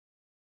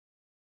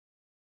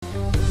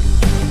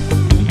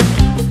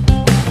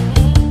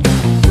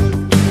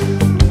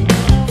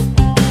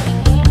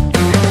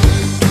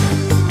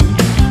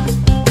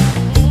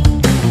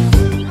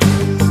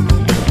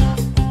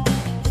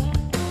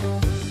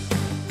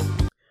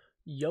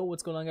Yo,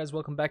 what's going on, guys?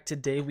 Welcome back.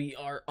 Today we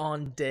are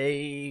on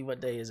day,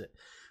 what day is it?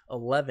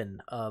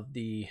 11 of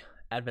the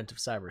advent of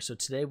cyber. So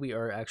today we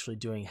are actually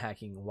doing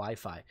hacking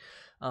Wi-Fi.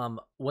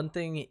 One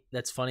thing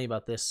that's funny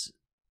about this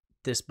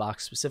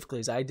box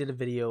specifically is I did a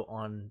video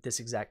on this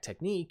exact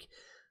technique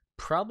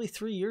probably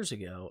 3 years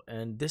ago,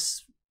 and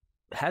this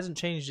hasn't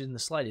changed in the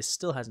slightest.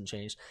 Still hasn't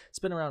changed. It's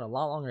been around a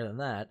lot longer than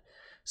that.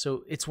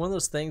 So it's one of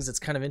those things that's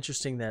kind of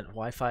interesting that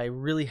Wi-Fi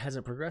really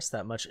hasn't progressed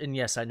that much. And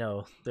yes, I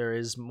know there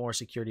is more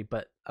security,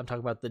 but I'm talking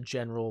about the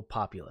general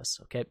populace.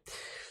 Okay,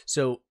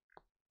 so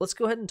let's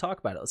go ahead and talk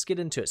about it. Let's get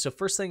into it. So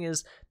first thing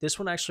is, this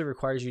one actually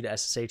requires you to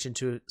SSH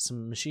into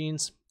some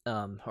machines,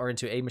 or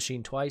into a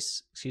machine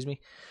twice, excuse me.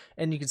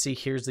 And you can see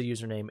here's the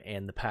username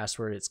and the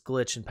password. It's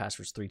glitch and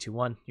password's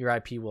 321. Your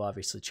IP will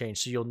obviously change,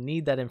 so you'll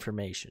need that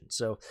information.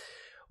 So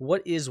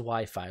what is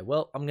Wi-Fi?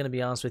 Well, I'm going to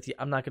be honest with you.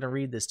 I'm not going to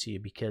read this to you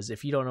because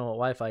if you don't know what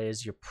Wi-Fi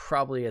is, you're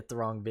probably at the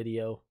wrong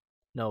video.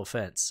 No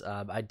offense.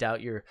 I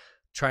doubt you're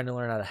trying to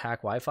learn how to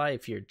hack Wi-Fi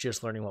if you're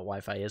just learning what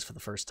Wi-Fi is for the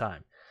first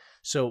time.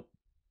 So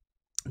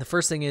the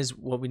first thing is,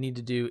 what we need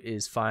to do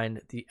is find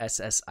the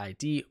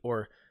SSID,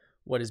 or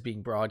what is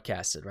being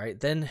broadcasted, right?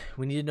 Then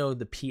we need to know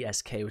the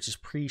PSK, which is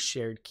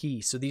pre-shared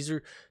key. So these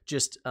are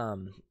just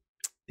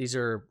these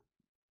are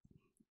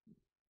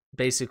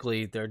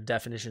basically they're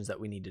definitions that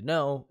we need to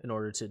know in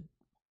order to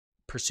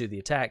pursue the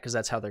attack, because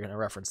that's how they're going to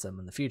reference them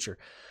in the future.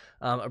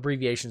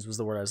 Abbreviations was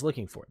the word I was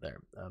looking for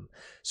there.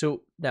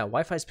 So now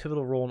Wi-Fi's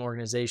pivotal role in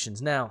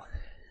organizations. Now,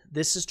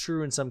 this is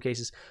true in some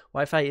cases.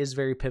 Wi-Fi is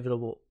very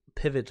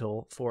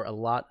pivotal for a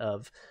lot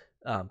of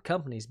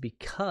companies,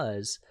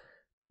 because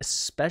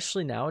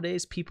especially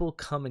nowadays, people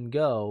come and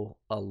go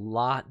a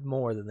lot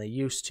more than they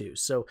used to.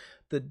 So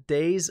the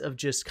days of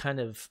just kind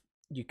of,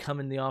 you come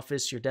in the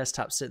office, your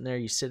desktop's sitting there,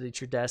 you sit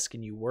at your desk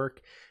and you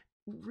work,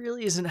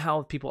 really isn't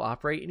how people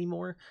operate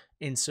anymore.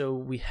 And so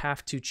we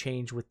have to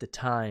change with the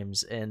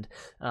times, and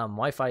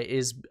Wi-Fi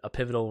is a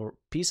pivotal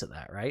piece of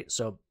that, right?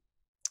 So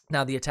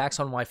now the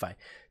attacks on Wi-Fi.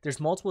 There's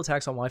multiple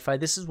attacks on Wi-Fi.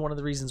 This is one of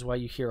the reasons why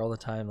you hear all the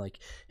time, like,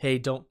 hey,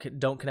 don't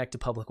connect to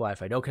public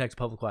Wi-Fi. Don't connect to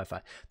public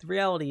Wi-Fi. The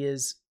reality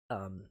is,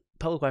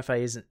 public Wi-Fi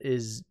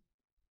is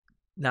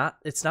not,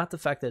 it's not the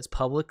fact that it's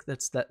public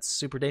that's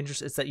super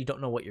dangerous. It's that you don't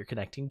know what you're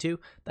connecting to.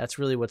 That's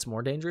really what's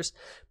more dangerous.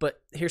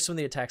 But here's some of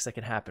the attacks that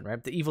can happen,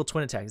 right? The evil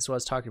twin attack, this is what I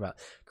was talking about.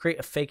 Create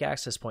a fake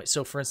access point.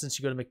 So for instance,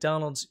 you go to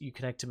McDonald's, you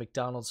connect to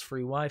McDonald's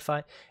free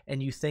Wi-Fi,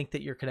 and you think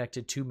that you're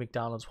connected to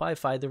McDonald's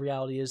Wi-Fi. The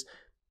reality is,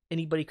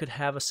 anybody could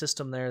have a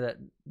system there that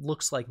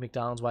looks like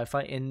McDonald's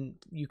Wi-Fi, and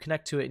you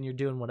connect to it and you're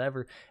doing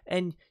whatever,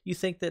 and you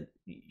think that,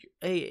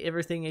 hey,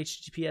 everything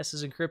HTTPS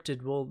is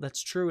encrypted. Well,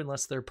 that's true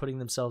unless they're putting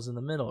themselves in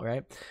the middle,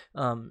 right?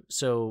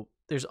 So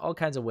there's all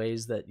kinds of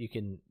ways that you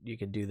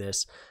can do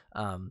this.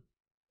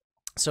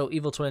 So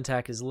evil twin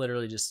attack is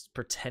literally just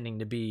pretending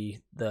to be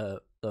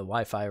the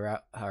Wi-Fi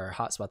route or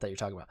hotspot that you're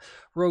talking about.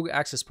 Rogue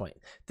access point.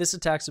 This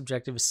attack's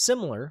objective is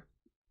similar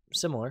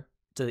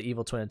to the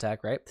evil twin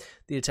attack, right?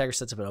 The attacker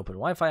sets up an open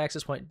Wi-Fi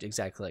access point,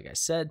 exactly like I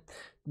said,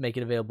 make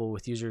it available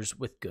with users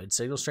with good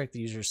signal strength. The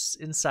users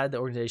inside the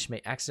organization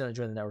may accidentally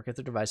join the network if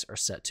their device are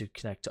set to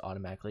connect to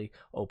automatically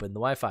open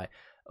the Wi-Fi.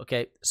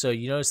 Okay, so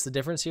you notice the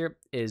difference here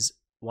is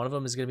one of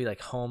them is going to be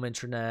like home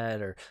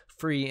internet or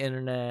free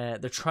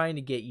internet. They're trying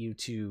to get you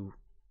to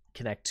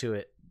connect to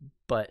it,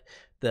 but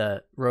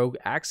the rogue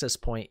access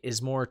point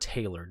is more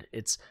tailored.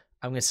 It's,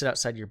 I'm going to sit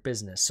outside your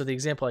business. So the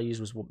example I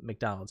used was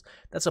McDonald's.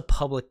 That's a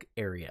public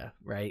area,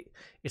 right?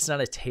 It's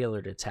not a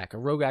tailored attack. A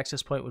rogue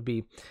access point would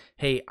be,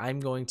 hey, I'm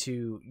going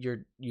to,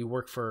 you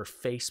work for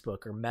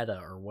Facebook or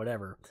Meta or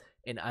whatever,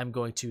 and I'm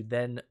going to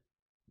then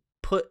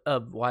put a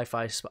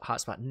Wi-Fi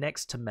hotspot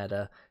next to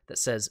Meta that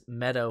says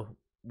Meta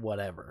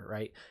whatever,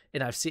 right?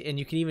 And I've seen, and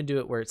you can even do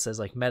it where it says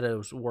like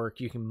Meta's work,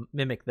 you can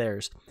mimic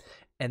theirs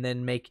and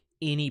then make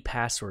any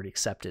password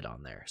accepted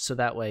on there. So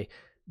that way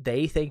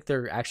they think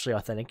they're actually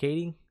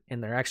authenticating,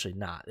 and they're actually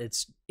not.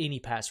 It's any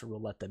password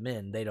will let them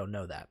in. They don't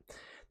know that.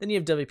 Then you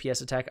have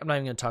WPS attack. I'm not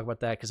even going to talk about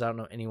that because I don't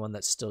know anyone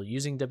that's still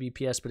using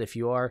WPS, but if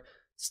you are,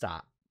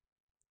 stop.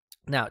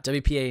 Now,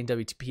 WPA and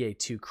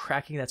WPA2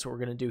 cracking, that's what we're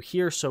going to do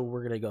here, so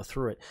we're going to go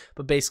through it.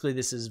 But basically,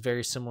 this is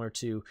very similar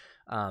to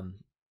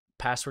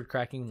password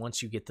cracking.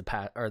 Once you get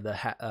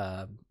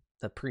the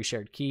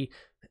pre-shared key,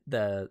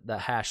 the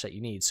hash that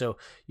you need. So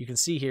you can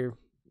see here,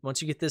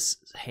 once you get this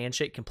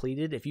handshake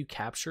completed, if you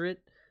capture it,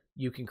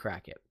 you can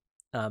crack it.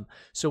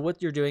 So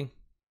what you're doing,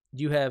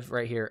 you have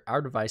right here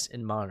our device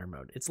in monitor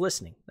mode. It's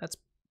listening. That's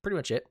pretty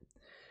much it.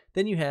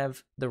 Then you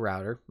have the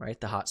router, right?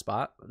 The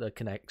hotspot, the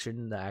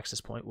connection, the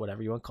access point,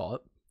 whatever you want to call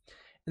it.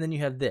 And then you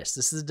have this.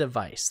 This is a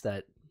device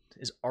that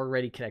is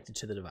already connected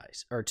to the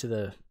device or to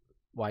the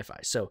Wi-Fi.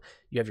 So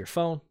you have your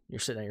phone, you're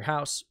sitting at your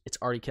house, it's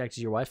already connected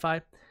to your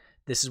Wi-Fi.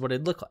 This is what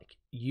it'd look like.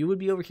 You would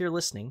be over here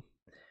listening.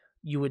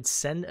 You would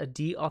send a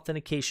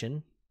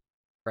deauthentication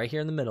right here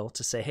in the middle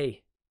to say,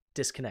 hey,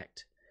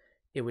 disconnect.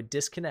 It would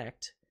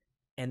disconnect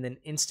and then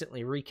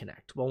instantly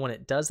reconnect. Well, when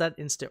it does that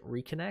instant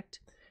reconnect,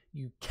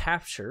 you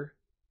capture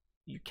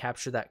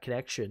that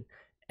connection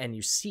and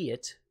you see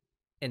it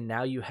and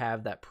now you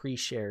have that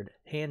pre-shared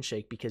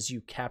handshake because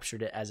you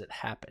captured it as it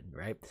happened,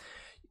 right?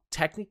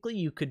 Technically,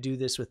 you could do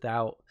this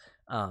without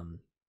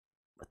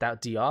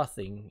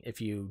deauthing if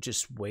you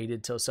just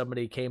waited till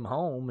somebody came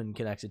home and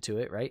connected to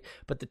it, right?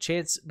 But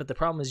the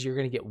problem is you're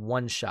going to get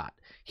one shot.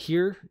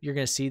 Here, you're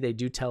going to see they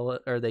do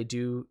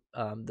the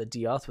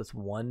deauth with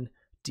one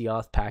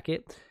deauth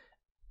packet.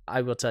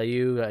 I will tell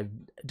you, I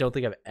don't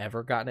think I've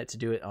ever gotten it to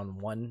do it on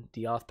one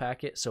deauth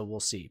packet, so we'll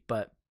see.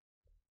 But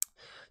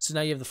so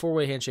now you have the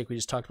four-way handshake. We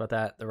just talked about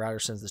that. The router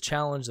sends the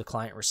challenge. The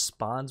client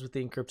responds with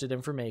the encrypted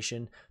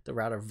information. The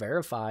router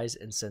verifies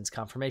and sends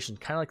confirmation,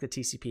 kind of like the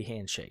TCP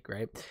handshake,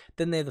 right?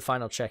 Then they have the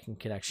final check and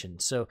connection.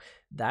 So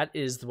that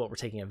is what we're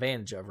taking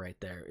advantage of right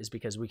there, is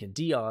because we can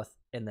deauth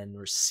and then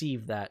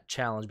receive that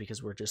challenge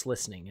because we're just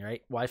listening,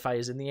 right? Wi-Fi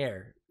is in the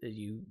air.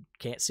 You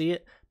can't see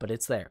it, but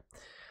it's there.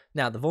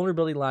 Now, the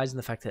vulnerability lies in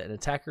the fact that an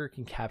attacker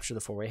can capture the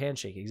four-way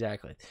handshake,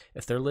 exactly.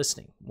 If they're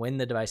listening, when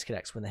the device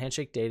connects, when the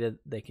handshake data,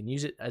 they can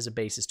use it as a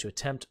basis to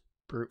attempt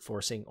brute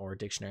forcing or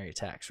dictionary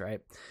attacks, right?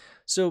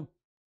 So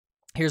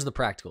here's the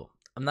practical.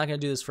 I'm not going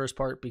to do this first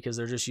part because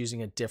they're just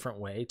using a different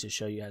way to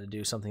show you how to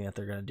do something that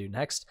they're going to do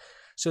next.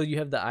 So you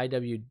have the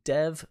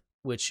IWDev,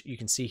 which you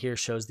can see here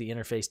shows the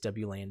interface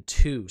WLAN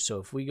 2.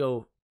 So if we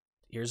go,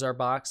 here's our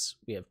box.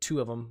 We have two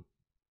of them.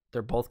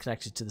 They're both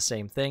connected to the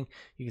same thing.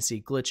 You can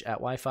see glitch at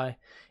Wi-Fi.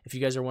 If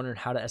you guys are wondering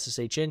how to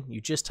SSH in,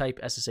 you just type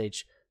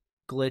SSH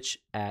glitch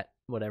at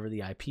whatever the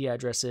IP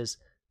address is.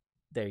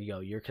 There you go.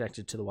 You're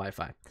connected to the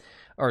Wi-Fi,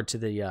 or to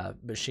the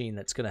machine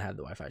that's going to have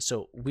the Wi-Fi.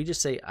 So we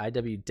just say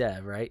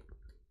IWDev, right?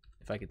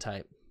 If I could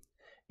type.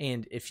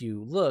 And if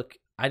you look,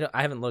 I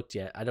haven't looked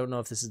yet. I don't know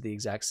if this is the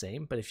exact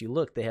same, but if you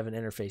look, they have an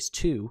interface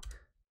 2.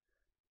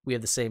 We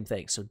have the same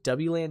thing. So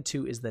WLAN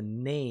 2 is the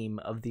name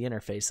of the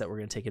interface that we're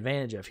going to take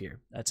advantage of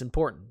here. That's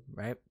important,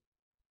 right?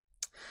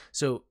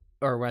 So,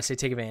 or when I say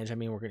take advantage, I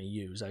mean we're going to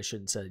use. I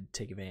shouldn't say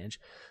take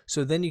advantage.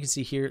 So then you can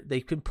see here, they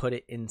could put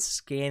it in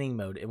scanning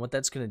mode. And what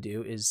that's going to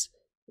do is,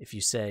 if you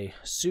say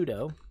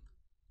sudo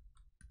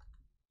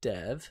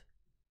dev,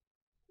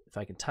 if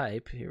I can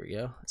type, here we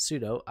go,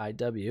 sudo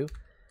IW,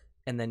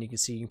 and then you can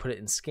see you can put it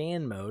in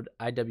scan mode,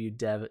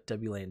 IWDev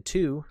WLAN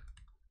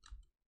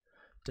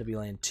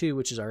 2,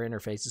 which is our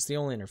interface. It's the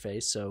only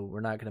interface, so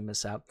we're not going to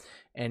miss out.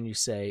 And you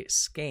say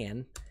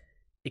scan,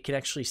 it can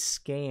actually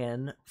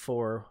scan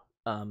for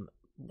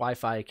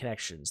Wi-Fi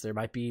connections. There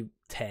might be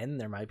 10,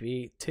 there might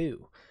be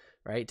 2,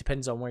 right?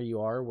 Depends on where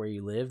you are, where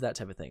you live, that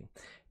type of thing.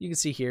 You can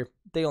see here,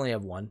 they only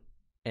have one,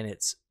 and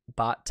it's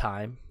bot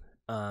time.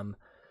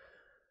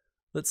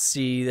 Let's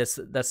see, that's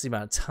the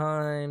amount of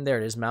time. There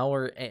it is,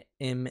 malware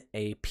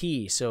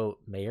MAP. So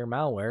Mayor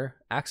malware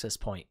access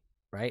point,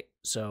 right?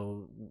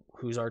 So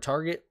who's our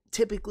target?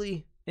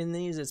 Typically in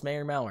these, it's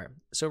Mayor malware.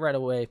 So right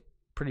away,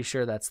 pretty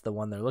sure that's the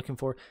one they're looking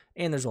for,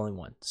 and there's only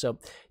one. So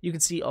you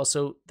can see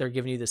also they're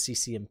giving you the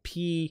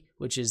CCMP,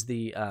 which is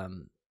the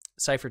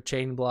cipher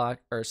chain block,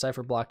 or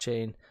cipher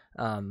blockchain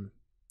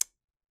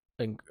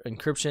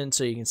encryption.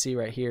 So you can see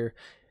right here,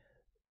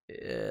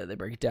 they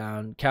break it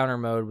down, counter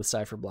mode with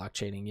cipher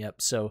blockchaining.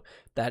 Yep. So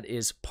that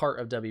is part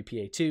of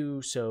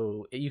WPA2.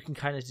 So you can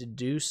kind of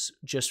deduce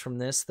just from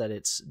this that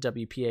it's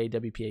WPA,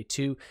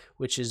 WPA2,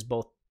 which is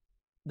both,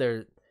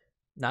 they're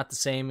not the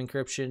same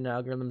encryption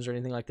algorithms or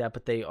anything like that,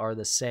 but they are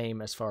the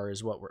same as far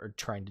as what we're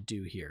trying to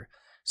do here.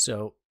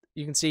 So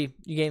you can see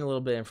you gain a little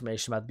bit of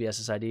information about the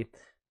BSSID,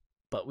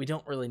 but we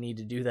don't really need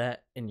to do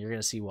that, and you're going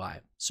to see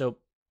why. So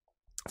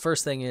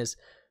first thing is,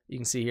 you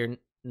can see here,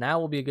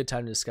 now will be a good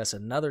time to discuss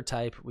another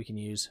type we can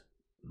use,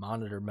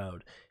 monitor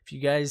mode. If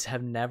you guys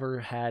have never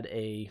had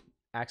a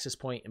access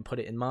point and put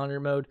it in monitor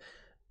mode,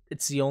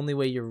 it's the only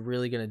way you're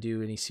really going to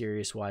do any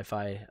serious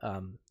Wi-Fi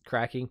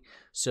cracking.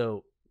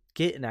 So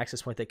get an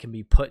access point that can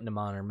be put into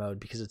monitor mode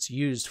because it's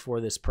used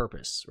for this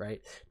purpose, right?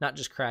 Not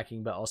just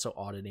cracking, but also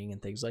auditing and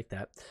things like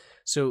that.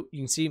 So you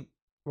can see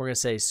we're going to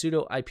say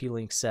sudo IP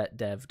link set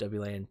dev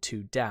WLAN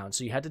 2 down.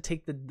 So you had to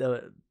take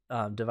the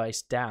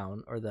device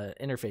down, or the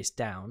interface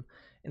down.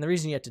 And the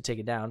reason you have to take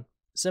it down,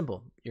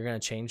 simple. You're going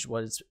to change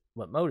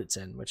what mode it's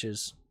in, which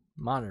is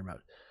monitor mode.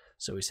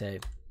 So we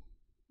say,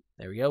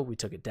 there we go. We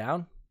took it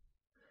down.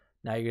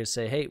 Now you're going to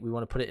say, hey, we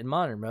want to put it in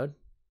monitor mode.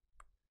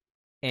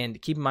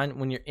 And keep in mind,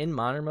 when you're in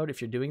monitor mode,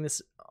 if you're doing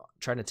this,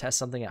 trying to test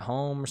something at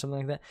home or something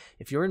like that,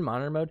 if you're in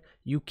monitor mode,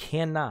 you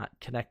cannot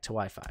connect to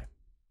Wi-Fi.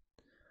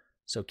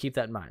 So keep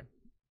that in mind.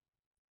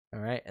 All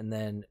right. And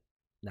then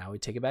now we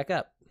take it back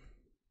up.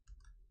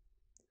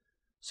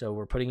 So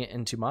we're putting it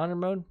into monitor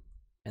mode,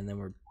 and then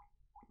we're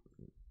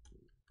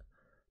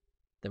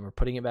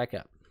putting it back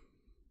up.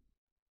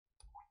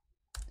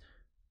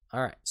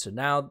 All right, so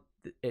now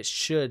it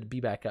should be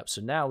back up. So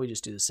now we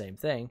just do the same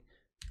thing.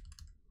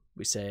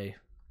 We say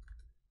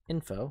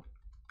info.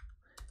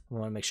 We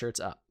want to make sure it's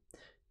up.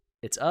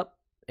 It's up,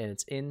 and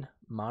it's in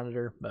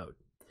monitor mode.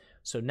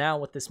 So now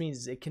what this means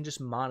is it can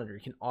just monitor,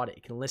 it can audit,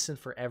 it can listen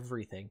for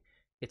everything.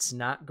 It's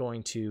not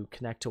going to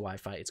connect to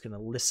Wi-Fi. It's going to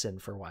listen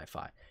for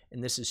Wi-Fi.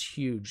 And this is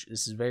huge.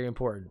 This is very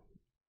important.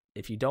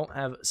 If you don't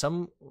have,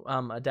 some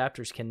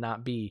adapters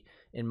cannot be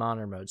in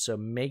monitor mode. So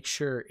make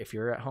sure if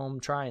you're at home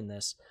trying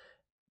this,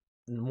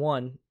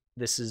 one,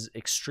 this is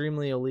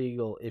extremely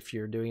illegal if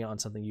you're doing it on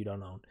something you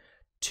don't own.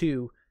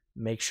 Two,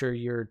 make sure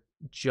you're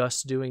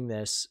just doing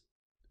this,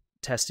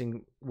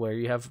 testing where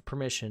you have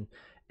permission,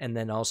 and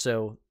then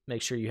also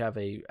make sure you have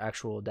a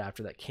actual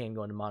adapter that can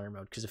go into monitor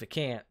mode, because if it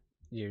can't,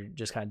 you're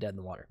just kind of dead in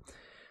the water.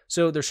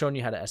 So they're showing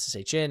you how to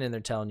SSH in, and they're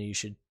telling you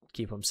should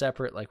keep them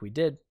separate like we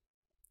did.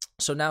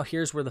 So now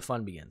here's where the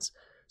fun begins.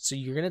 So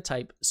you're going to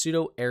type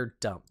sudo air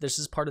dump. This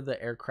is part of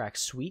the aircrack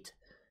suite.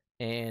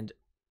 And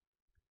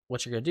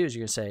what you're going to do is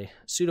you're going to say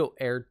sudo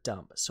air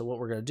dump. So what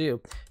we're going to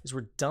do is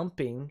we're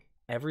dumping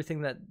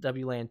everything that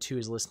WLAN 2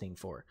 is listening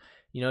for.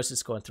 You notice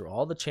it's going through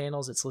all the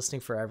channels. It's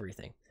listening for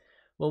everything.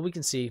 Well, we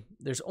can see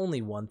there's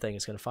only one thing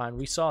it's going to find.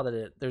 We saw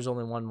that there's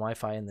only one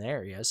Wi-Fi in the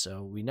area,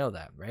 so we know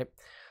that, right?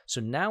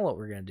 So now what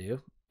we're going to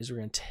do is we're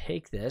going to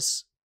take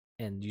this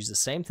and use the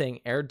same thing,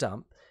 air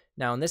dump.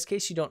 Now, in this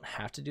case, you don't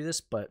have to do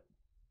this, but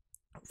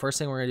first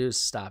thing we're going to do is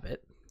stop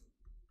it.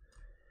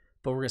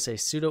 But we're going to say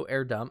sudo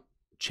air dump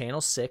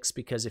channel 6,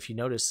 because if you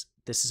notice,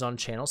 this is on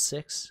channel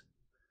 6,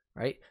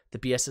 right? The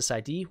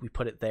BSSID, we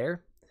put it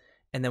there.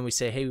 And then we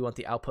say, hey, we want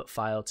the output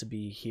file to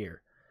be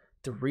here.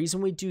 The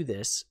reason we do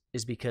this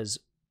is because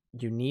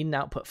you need an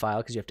output file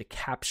because you have to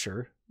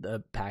capture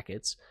the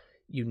packets.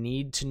 You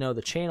need to know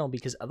the channel,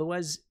 because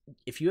otherwise,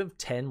 if you have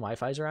 10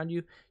 Wi-Fis around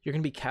you, you're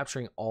going to be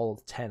capturing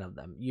all 10 of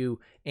them. You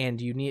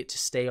need it to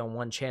stay on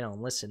one channel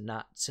and listen,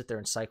 not sit there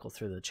and cycle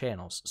through the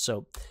channels.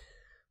 So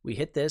we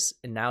hit this,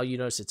 and now you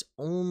notice it's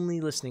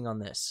only listening on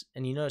this.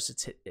 And you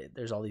notice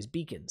there's all these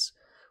beacons.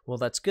 Well,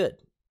 that's good.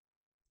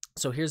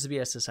 So here's the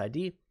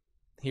BSSID.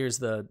 Here's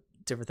the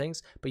different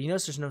things. But you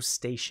notice there's no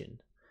station.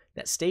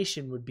 That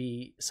station would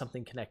be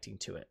something connecting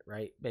to it,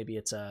 right? Maybe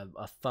it's a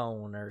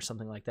phone or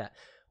something like that.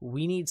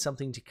 We need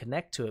something to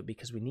connect to it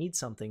because we need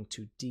something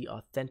to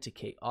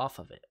de-authenticate off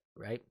of it,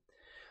 right?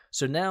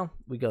 So now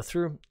we go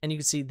through, and you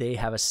can see they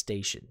have a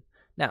station.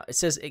 Now, it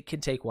says it can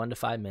take 1 to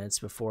 5 minutes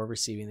before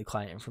receiving the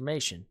client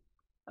information.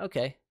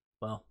 Okay,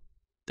 well,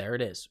 there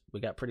it is. We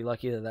got pretty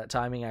lucky that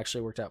timing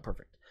actually worked out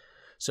perfect.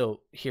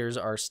 So here's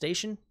our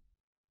station.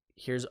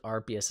 Here's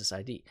our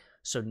BSSID.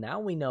 So now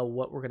we know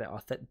what we're going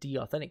to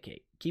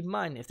de-authenticate. Keep in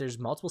mind, if there's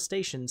multiple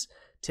stations,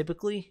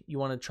 typically you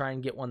want to try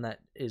and get one that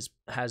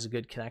has a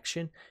good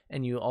connection,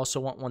 and you also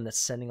want one that's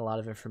sending a lot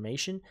of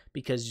information,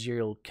 because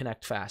you'll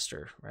connect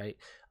faster, right?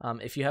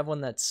 If you have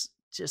one that's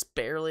just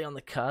barely on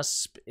the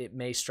cusp, it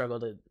may struggle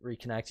to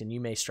reconnect, and you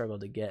may struggle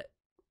to get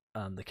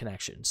the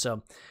connection.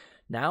 So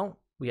now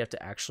we have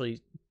to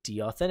actually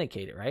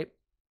de-authenticate it, right?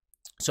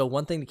 So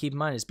one thing to keep in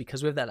mind is,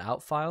 because we have that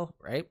out file,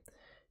 right,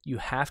 you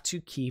have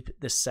to keep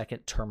the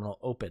second terminal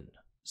open.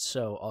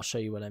 So I'll show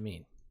you what I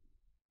mean.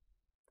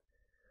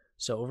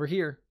 So over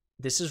here,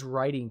 this is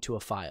writing to a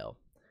file.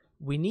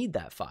 We need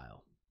that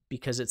file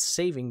because it's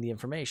saving the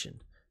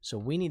information. So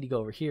we need to go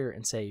over here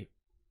and say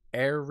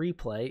air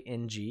replay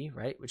ng,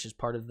 right, which is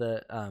part of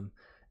the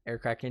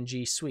aircrack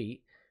ng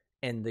suite.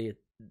 And the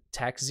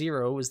attack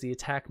 0 is the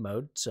attack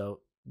mode.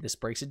 So this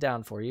breaks it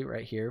down for you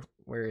right here.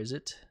 Where is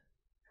it?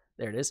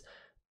 There it is.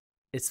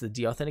 It's the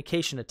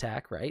deauthentication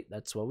attack, right?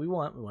 That's what we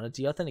want. We want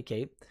to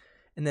deauthenticate.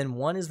 And then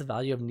 1 is the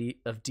value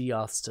of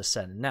deauths to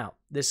send. Now,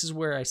 this is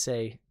where I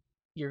say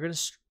you're going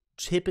to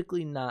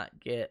typically not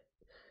get,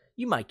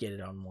 you might get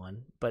it on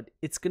 1, but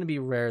it's going to be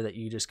rare that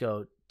you just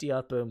go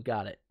deauth, boom,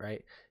 got it,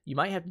 right? You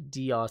might have to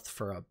deauth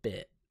for a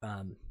bit.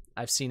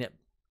 I've seen it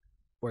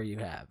where you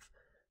have.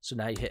 So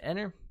now you hit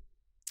enter,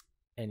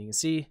 and you can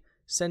see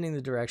sending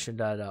the direction,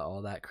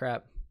 all that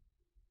crap.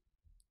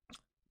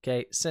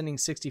 Okay, sending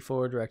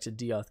 64 directed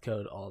deauth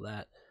code, all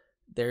that.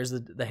 There's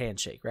the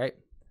handshake, right?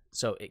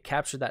 So it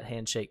captured that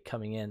handshake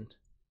coming in.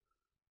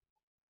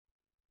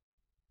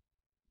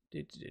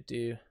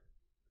 Okay,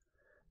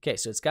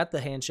 so it's got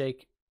the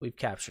handshake. We've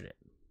captured it.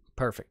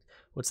 Perfect.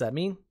 What's that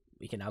mean?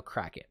 We can now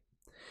crack it.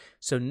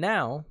 So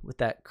now, with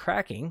that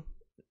cracking,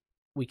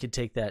 we could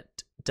take that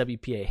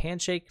WPA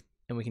handshake,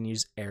 and we can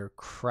use air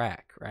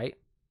crack, right?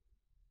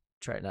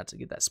 Try not to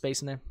get that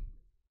space in there.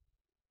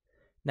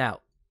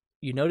 Now,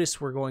 you notice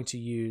we're going to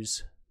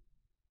use,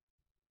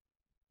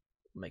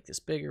 make this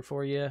bigger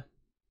for you,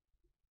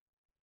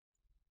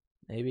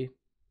 maybe.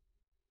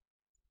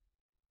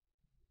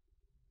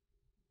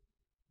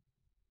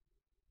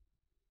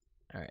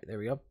 All right, there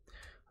we go.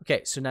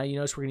 Okay, so now you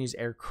notice we're going to use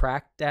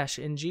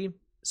aircrack-ng.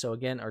 So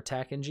again, our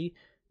TAC-ng,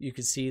 you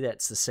can see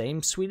that's the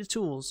same suite of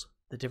tools.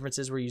 The difference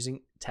is we're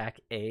using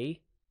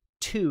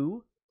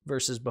TAC-A2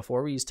 versus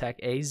before we used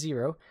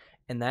TAC-A0.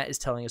 And that is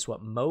telling us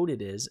what mode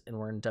it is, and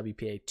we're in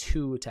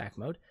WPA2 attack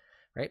mode,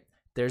 right?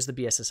 There's the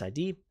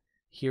BSSID.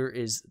 Here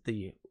is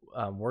the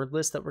word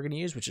list that we're going to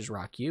use, which is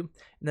RockU. And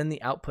then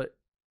the output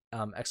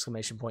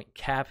exclamation point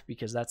cap,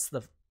 because that's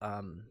the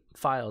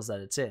files that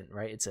it's in,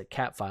 right? It's a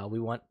cap file. We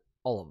want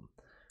all of them.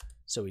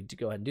 So we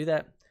go ahead and do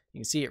that. You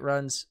can see it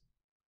runs,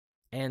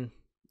 and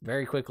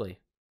very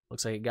quickly,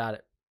 looks like it got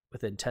it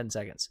within 10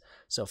 seconds.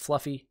 So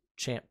Fluffy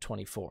Champ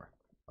 24.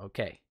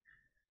 Okay.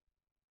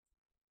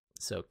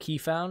 So key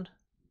found.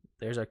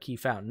 There's our key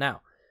found.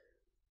 Now,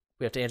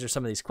 we have to answer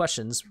some of these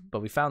questions,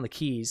 but we found the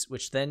keys,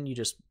 which then you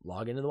just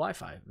log into the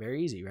Wi-Fi.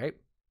 Very easy, right?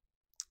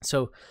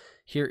 So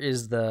here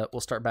is the,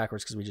 we'll start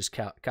backwards because we just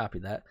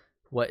copied that.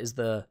 What is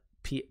the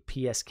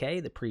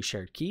PSK, the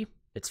pre-shared key?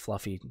 It's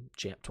fluffy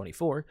Jamp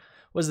 24.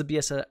 What is the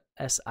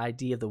BSS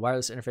ID of the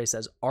wireless interface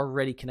that's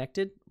already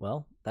connected?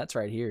 Well, that's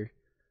right here.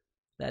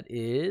 That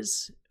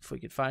is, if we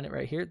could find it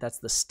right here, that's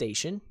the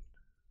station,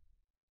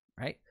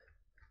 right?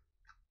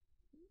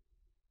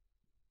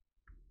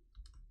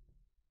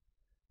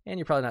 And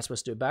you're probably not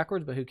supposed to do it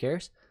backwards, but who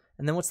cares?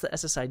 And then what's the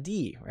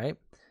SSID, right?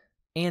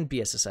 And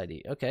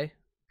BSSID. Okay.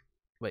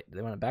 Wait,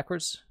 they want it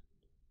backwards?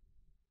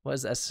 What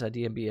is the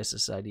SSID and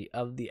BSSID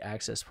of the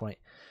access point?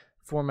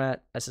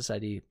 Format,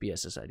 SSID,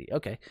 BSSID.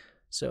 Okay.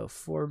 So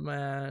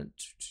format.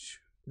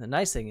 The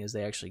nice thing is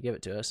they actually give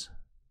it to us.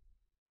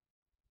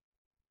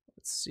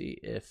 Let's see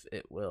if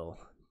it will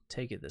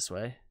take it this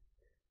way.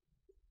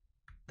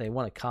 They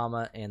want a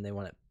comma and they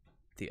want it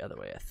the other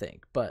way, I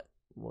think. But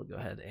we'll go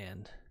ahead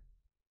and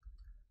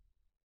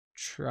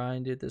try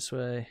and do it this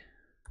way.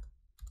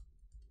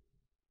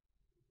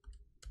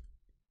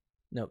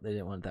 Nope, they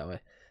didn't want it that way.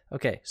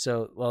 Okay,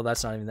 so, well,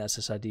 that's not even the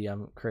SSID.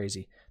 I'm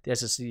crazy. The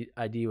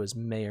SSID was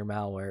Mayor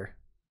Malware.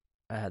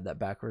 I had that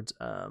backwards.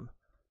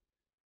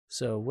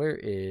 So where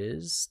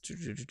is...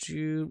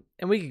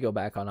 And we could go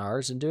back on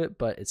ours and do it,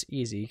 but it's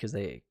easy because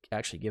they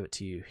actually give it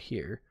to you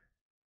here.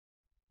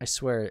 I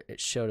swear it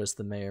showed us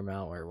the Mayor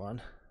Malware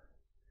one.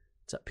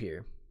 It's up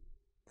here.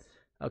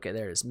 Okay,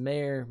 there it is.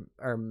 Mayor,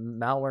 or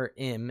Malware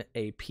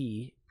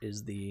MAP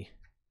is the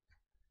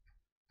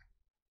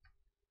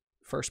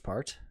first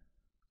part.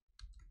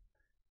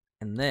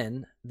 And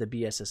then the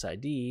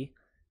BSSID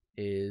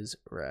is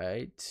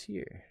right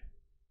here.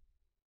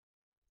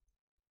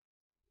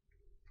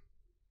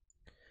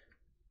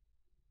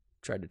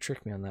 Tried to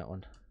trick me on that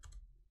one.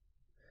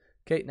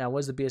 Okay, now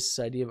what's the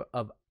BSSID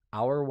of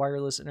our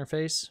wireless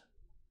interface?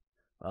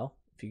 Well,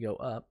 if you go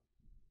up,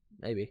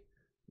 maybe.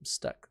 I'm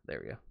stuck.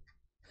 There we go.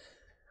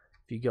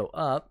 If you go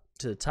up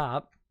to the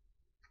top,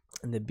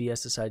 and the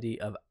BSSID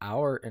of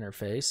our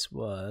interface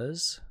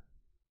was,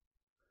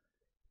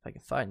 if I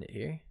can find it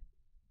here.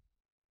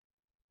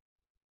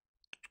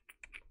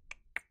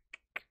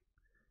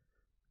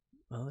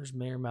 Well, there's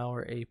Mayor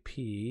Malware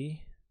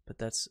AP, but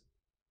that's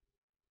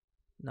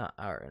not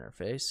our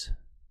interface.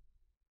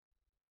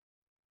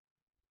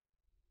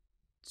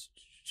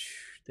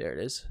 There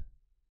it is.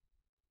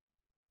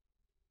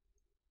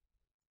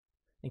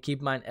 And keep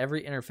in mind,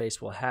 every interface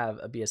will have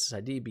a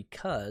BSSID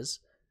because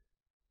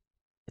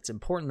it's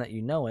important that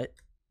you know it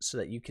so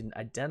that you can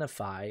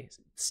identify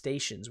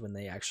stations when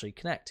they actually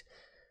connect.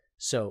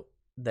 So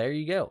there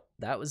you go.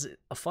 That was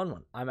a fun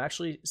one. I'm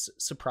actually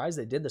surprised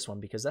they did this one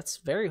because that's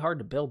very hard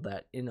to build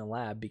that in a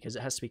lab because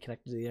it has to be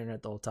connected to the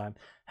internet the whole time,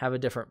 have a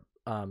different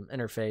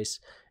interface,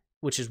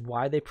 which is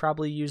why they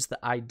probably use the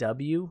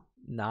IW,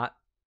 not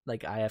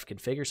like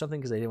ifconfig or something,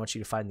 because they didn't want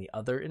you to find the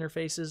other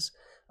interfaces,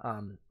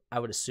 I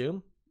would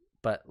assume.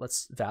 But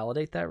let's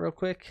validate that real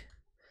quick.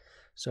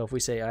 So if we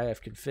say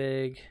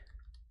ifconfig,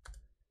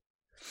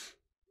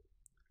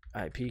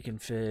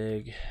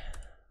 ipconfig,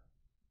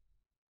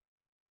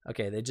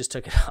 okay, they just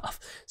took it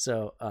off.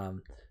 So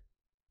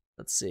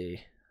let's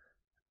see.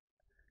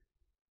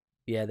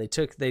 Yeah, they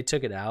took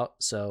it out.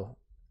 So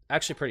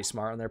actually pretty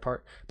smart on their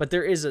part. But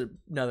there is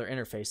another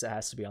interface that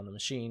has to be on the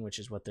machine, which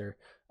is what they're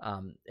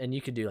and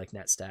you can do like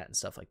netstat and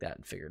stuff like that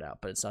and figure it out,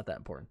 but it's not that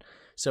important.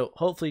 So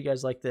hopefully you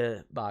guys like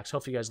the box.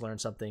 Hopefully you guys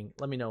learned something.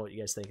 Let me know what you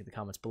guys think in the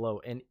comments below.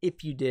 And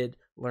if you did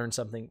learn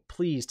something,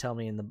 please tell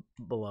me in the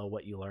below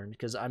what you learned,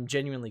 because I'm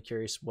genuinely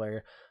curious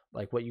where,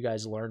 like, what you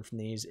guys learned from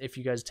these. If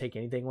you guys take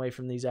anything away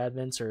from these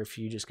advents, or if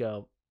you just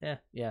go,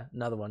 yeah,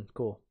 another one,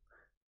 cool.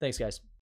 Thanks, guys.